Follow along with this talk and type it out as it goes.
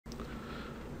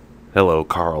Hello,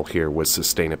 Carl here with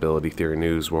Sustainability Theory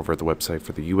News. We're over at the website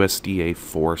for the USDA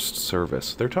Forest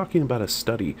Service. They're talking about a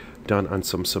study done on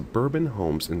some suburban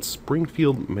homes in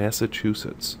Springfield,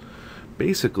 Massachusetts.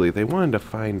 Basically, they wanted to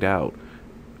find out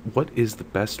what is the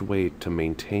best way to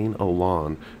maintain a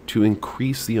lawn to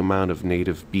increase the amount of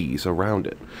native bees around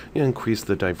it, and increase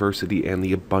the diversity and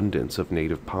the abundance of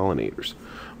native pollinators.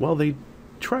 Well, they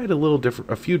tried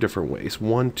a few different ways,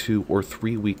 1, 2, or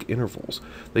 3 week intervals.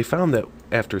 They found that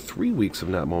after 3 weeks of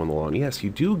not mowing the lawn, yes, you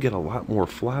do get a lot more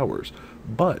flowers,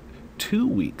 but 2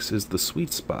 weeks is the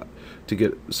sweet spot to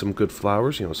get some good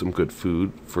flowers, some good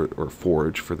food or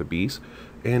forage for the bees,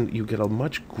 and you get a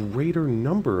much greater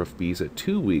number of bees at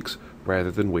 2 weeks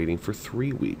rather than waiting for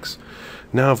 3 weeks.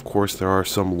 Now, of course, there are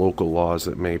some local laws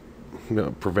that may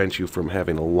prevent you from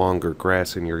having a longer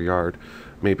grass in your yard.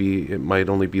 Maybe it might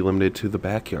only be limited to the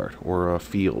backyard or a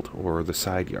field or the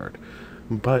side yard.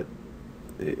 But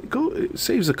it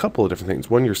saves a couple of different things.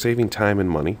 One, you're saving time and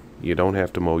money. You don't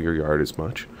have to mow your yard as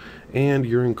much. And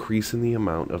you're increasing the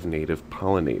amount of native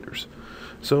pollinators.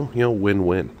 So,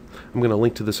 win-win. I'm going to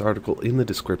link to this article in the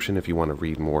description if you want to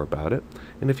read more about it.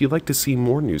 And if you'd like to see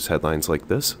more news headlines like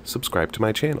this, subscribe to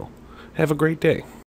my channel. Have a great day.